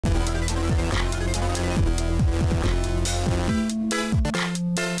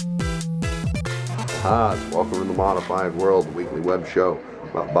Welcome to the Modified World, the weekly web show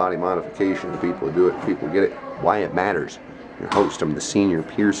about body modification, the people who do it, the people who get it, why it matters. Your host, I'm the senior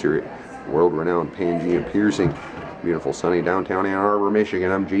piercer at world-renowned Pangea Piercing, beautiful sunny downtown Ann Arbor, Michigan.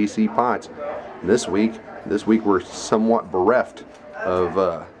 I'm JC Potts. This week we're somewhat bereft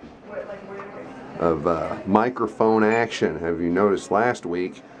of microphone action. Have you noticed last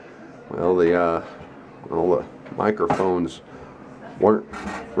week? Well, the microphones weren't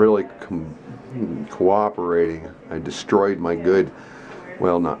really cooperating. I destroyed my good,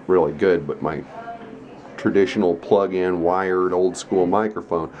 well, not really good, but my traditional plug-in wired old school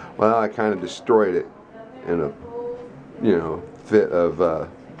microphone. Well, I kind of destroyed it in a, fit of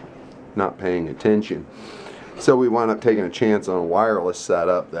not paying attention. So we wound up taking a chance on a wireless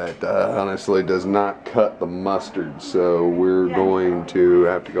setup that honestly does not cut the mustard. So we're going to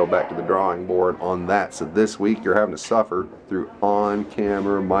have to go back to the drawing board on that. So this week you're having to suffer through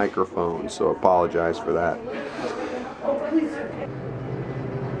on-camera microphones. So apologize for that.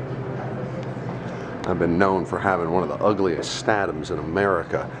 I've been known for having one of the ugliest statums in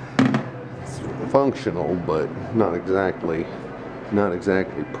America. It's functional, but not exactly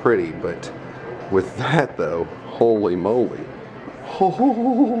pretty. But with that though, holy moly.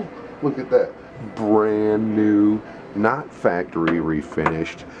 Oh, look at that. Brand new, not factory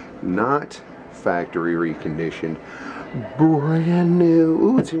refinished, not factory reconditioned. Brand new.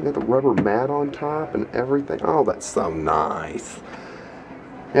 Ooh, it's even got the rubber mat on top and everything. Oh, that's so nice.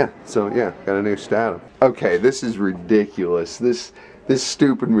 Yeah, so yeah, got a new statum. Okay, this is ridiculous. This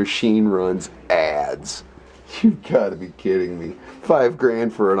stupid machine runs ads. You've got to be kidding me. $5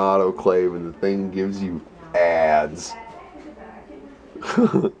 grand for an autoclave and the thing gives you ads.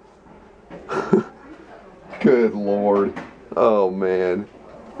 Good Lord. Oh man.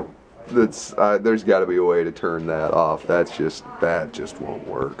 That's there's got to be a way to turn that off. That just won't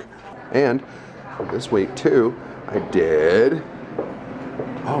work. And this week too, I did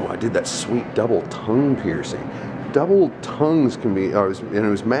that sweet double tongue piercing. Double tongues can be, and it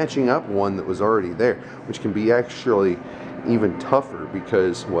was matching up one that was already there, which can be actually even tougher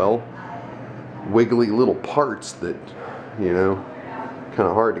because, well, wiggly little parts that, kind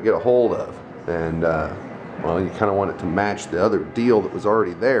of hard to get a hold of. And, well, you kind of want it to match the other deal that was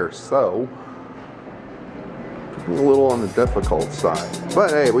already there, so a little on the difficult side.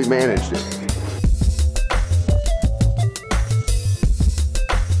 But hey, we managed it.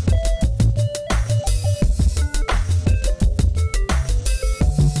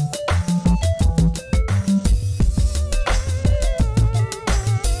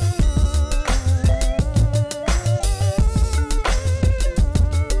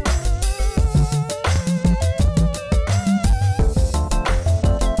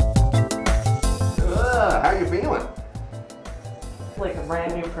 Like a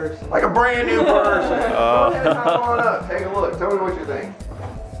brand new person. Like a brand new person. Come on up. Take a look. Tell me what you think.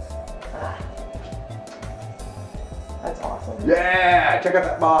 That's awesome. Yeah. Check out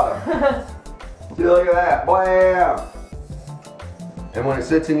that bottom. See, look at that. Blam. And when it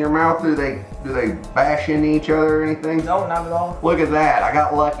sits in your mouth, do they bash into each other or anything? No, not at all. Look at that. I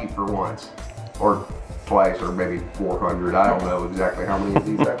got lucky for once, or twice, or maybe 400. I don't know exactly how many of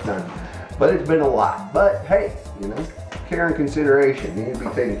these I've done, but it's been a lot. But hey, care and consideration. You need to be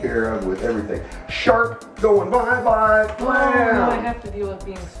taken care of with everything. Sharp going bye-bye. Oh, no, I have to deal with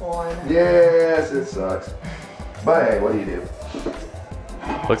being swollen. Yes, it sucks. But hey, what do you do?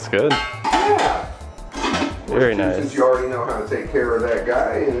 Looks good. Yeah. Very nice. Since you already know how to take care of that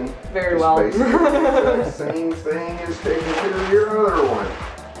guy, and very well. Basically the same thing as taking care of your other one.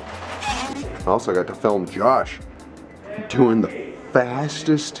 I also got to film Josh doing the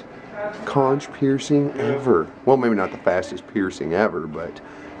fastest conch piercing ever. Well, maybe not the fastest piercing ever, but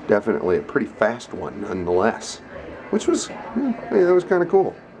definitely a pretty fast one nonetheless. Which was, hey, that was kind of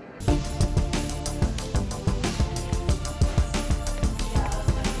cool.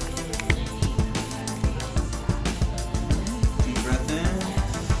 Deep breath in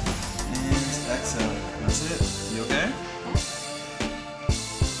and exhale. That's it. You okay?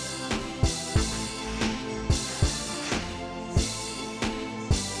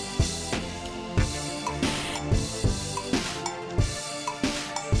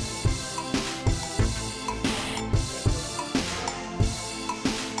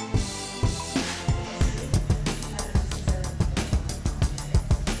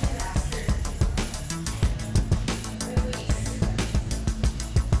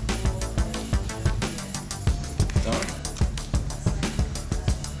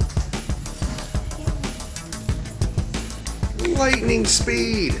 Lightning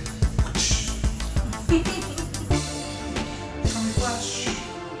speed. Coming flash.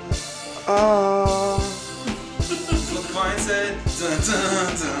 Ah. said, dun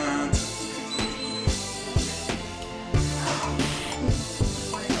dun dun.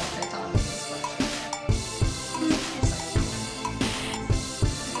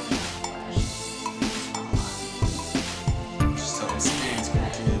 Just tell him skating's cool,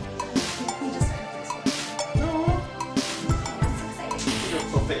 kid. No. You're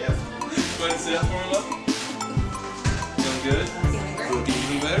so fast. Go ahead and sit up for him, love. Feeling good? Looking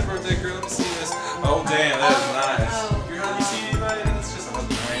even better, birthday girl. Let me see this. Oh, damn, that is nice. You're not, you see anybody? That's just a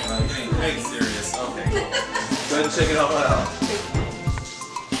husband, right? Like, you ain't serious. Okay, cool. Go ahead and check it all out.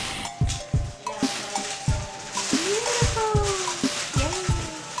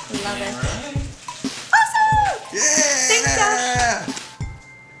 Love it. Right. Awesome! Yeah! Thanks, Josh.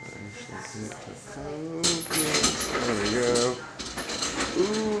 There we go.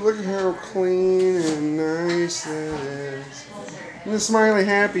 Ooh, look at how clean and nice that is. And the smiley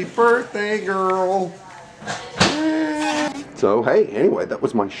happy birthday girl. So hey, anyway, that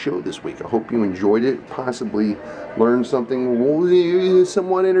was my show this week. I hope you enjoyed it, possibly learned something,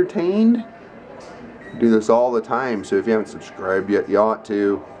 somewhat entertained. I do this all the time, so if you haven't subscribed yet, you ought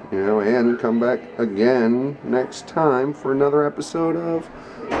to, and come back again next time for another episode of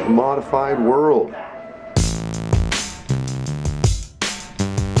Modified World.